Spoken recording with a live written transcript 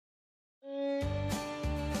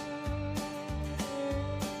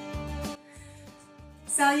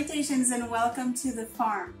Salutations and welcome to the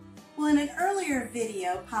farm. Well, in an earlier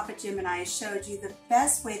video, Papa Jim and I showed you the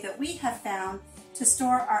best way that we have found to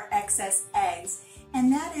store our excess eggs,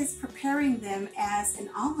 and that is preparing them as an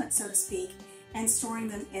omelet, so to speak, and storing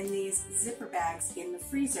them in these zipper bags in the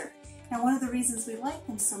freezer. Now, one of the reasons we like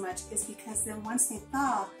them so much is because then once they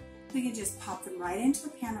thaw, we can just pop them right into a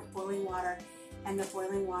pan of boiling water, and the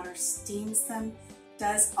boiling water steams them,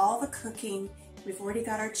 does all the cooking. We've already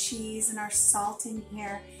got our cheese and our salt in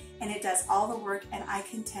here, and it does all the work, and I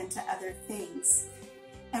can tend to other things.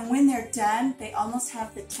 And when they're done, they almost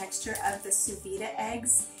have the texture of the sous vide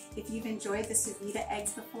eggs. If you've enjoyed the sous vide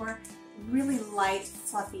eggs before, really light,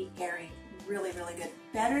 fluffy, airy, really, really good.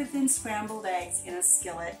 Better than scrambled eggs in a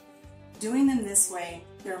skillet. Doing them this way,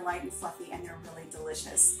 they're light and fluffy, and they're really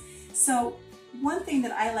delicious. So one thing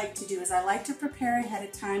that I like to do is I like to prepare ahead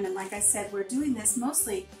of time, and like I said, we're doing this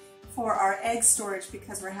mostly for our egg storage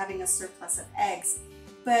because we're having a surplus of eggs.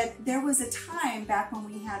 But there was a time back when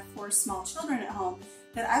we had 4 small children at home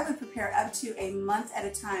that I would prepare up to a month at a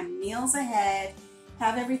time, meals ahead,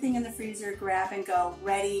 have everything in the freezer, grab and go,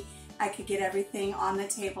 ready. I could get everything on the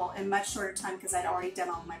table in much shorter time because I'd already done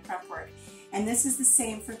all my prep work. And this is the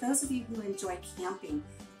same for those of you who enjoy camping.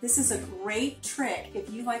 This is a great trick if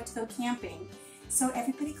you like to go camping. So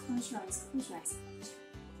everybody close your eyes, close your eyes.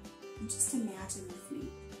 And just imagine with me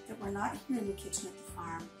that we're not here in the kitchen at the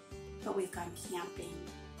farm, but we've gone camping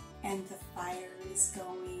and the fire is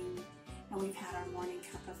going and we've had our morning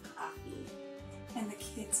cup of coffee and the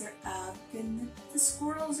kids are up and the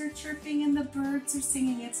squirrels are chirping and the birds are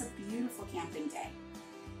singing. It's a beautiful camping day.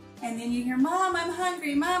 And then you hear, Mom, I'm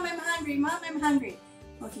hungry, Mom, I'm hungry, Mom, I'm hungry.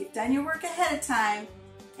 Well, if you've done your work ahead of time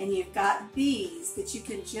and you've got these that you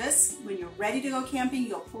can just, when you're ready to go camping,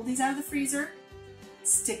 you'll pull these out of the freezer,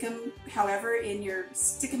 stick them however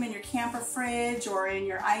stick them in your camper fridge or in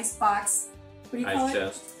your ice box. What do you call it? Ice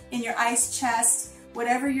chest. In your ice chest,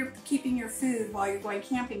 whatever you're keeping your food while you're going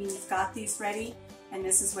camping, and you've got these ready. And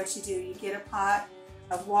this is what you do. You get a pot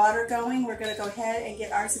of water going. We're going to go ahead and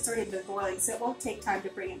get ours. It's already been boiling, so it won't take time to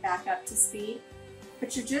bring it back up to speed.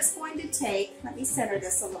 But you're just going to take, let me center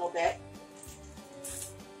this a little bit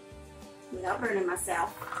without burning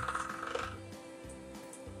myself.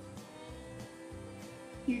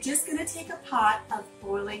 You're just going to take a pot of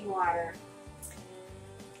boiling water.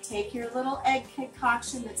 Take your little egg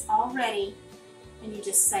concoction that's all ready, and you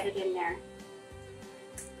just set it in there.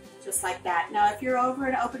 Just like that. Now, if you're over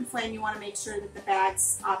an open flame, you want to make sure that the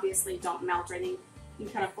bags obviously don't melt or anything. You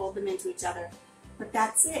can kind of fold them into each other. But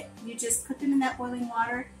that's it. You just put them in that boiling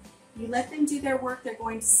water. You let them do their work. They're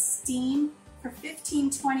going to steam for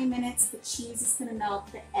 15-20 minutes. The cheese is going to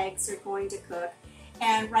melt. The eggs are going to cook.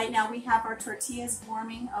 And right now we have our tortillas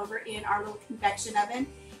warming over in our little convection oven.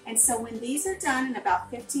 And so when these are done in about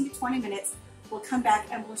 15 to 20 minutes, we'll come back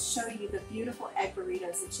and we'll show you the beautiful egg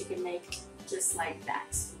burritos that you can make just like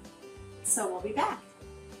that. So we'll be back.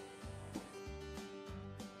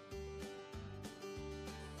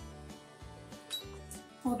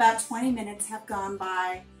 Well, about 20 minutes have gone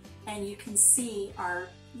by, and you can see our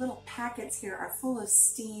little packets here are full of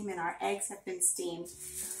steam and our eggs have been steamed.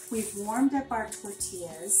 We've warmed up our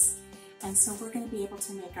tortillas, and so we're going to be able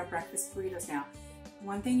to make our breakfast burritos now.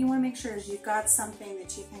 One thing you want to make sure is you've got something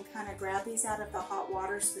that you can kind of grab these out of the hot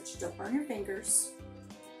water so that you don't burn your fingers.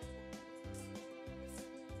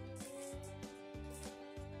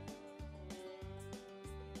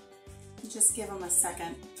 Just give them a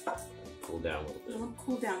second. Cool down a little bit. Let them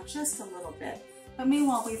cool down just a little bit. But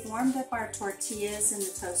meanwhile, we've warmed up our tortillas in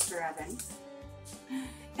the toaster oven.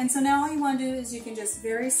 And so now all you want to do is you can just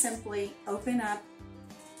very simply open up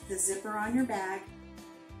the zipper on your bag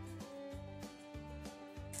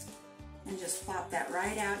and just plop that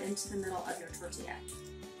right out into the middle of your tortilla.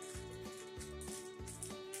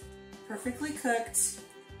 Perfectly cooked.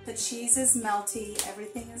 The cheese is melty.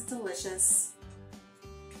 Everything is delicious.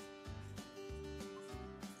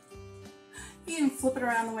 You can flip it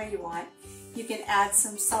around the way you want. You can add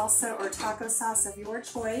some salsa or taco sauce of your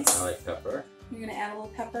choice. I like pepper. You're going to add a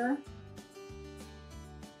little pepper.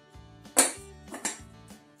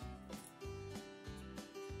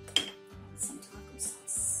 Some taco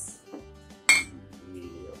sauce.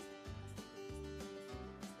 Medium.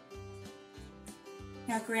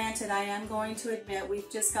 Now granted, I am going to admit we've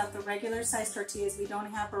just got the regular size tortillas. We don't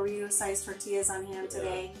have burrito size tortillas on hand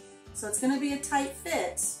today. So it's going to be a tight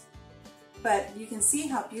fit. But you can see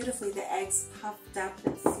how beautifully the eggs puffed up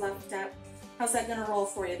and fluffed up. How's that going to roll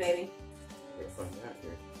for you, baby? Let's find out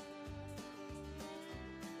here.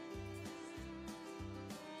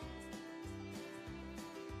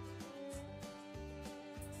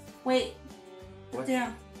 Wait, What?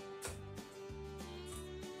 down.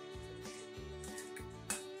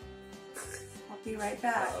 Be right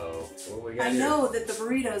back. Uh-oh. What we got I here? know that the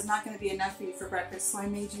burrito is not going to be enough for you for breakfast, so I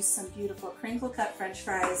made you some beautiful crinkle cut French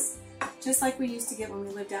fries, just like we used to get when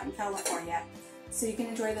we lived out in California. So you can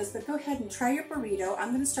enjoy those, but go ahead and try your burrito. I'm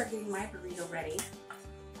going to start getting my burrito ready.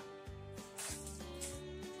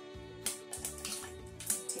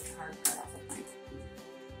 Take the hard part off of mine.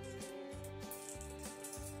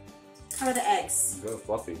 How are the eggs? They're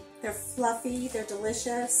fluffy. They're fluffy, they're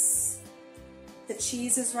delicious. The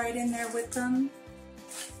cheese is right in there with them.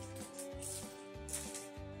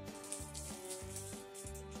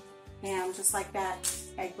 Bam, just like that,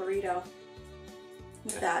 egg burrito.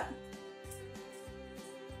 Look at that.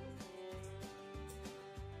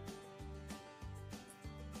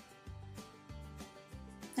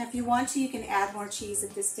 Now if you want to, you can add more cheese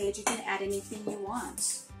at this stage. You can add anything you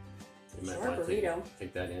want. You might Sure, want to burrito.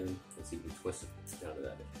 take that in and see if you can twist it down to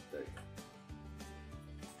that. There you go.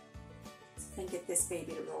 And get this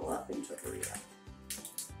baby to roll up into a burrito.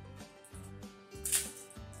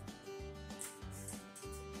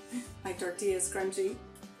 My tortilla is crunchy.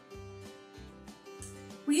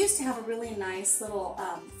 We used to have a really nice little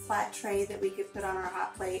flat tray that we could put on our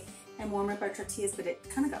hot plate and warm up our tortillas, but it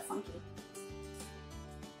kind of got funky.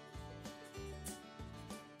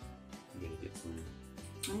 I'm gonna get some.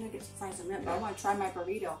 I'm gonna get some fries and mint, but I want to try my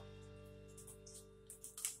burrito.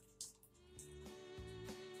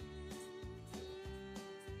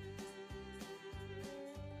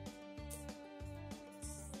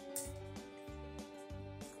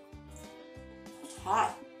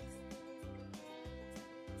 Hot.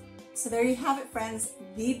 So there you have it, friends,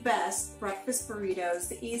 the best breakfast burritos,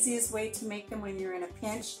 the easiest way to make them when you're in a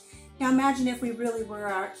pinch. Now imagine if we really were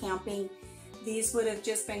out camping, these would have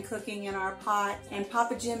just been cooking in our pot, and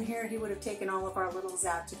Papa Jim here, he would have taken all of our littles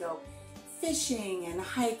out to go fishing and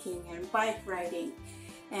hiking and bike riding,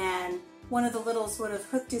 and one of the littles would have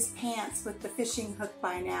hooked his pants with the fishing hook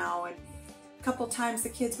by now, and a couple times the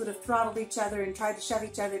kids would have throttled each other and tried to shove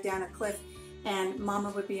each other down a cliff, and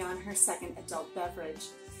Mama would be on her second adult beverage.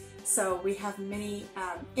 So we have many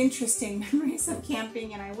interesting memories of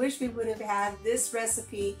camping, and I wish we would have had this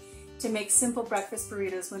recipe to make simple breakfast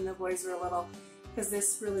burritos when the boys were little, because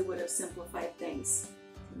this really would have simplified things.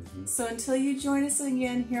 So until you join us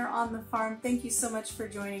again here on the farm, thank you so much for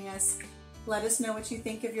joining us. Let us know what you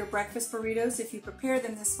think of your breakfast burritos if you prepare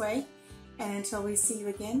them this way. And until we see you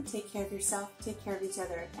again, take care of yourself, take care of each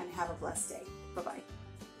other, and have a blessed day. Bye-bye.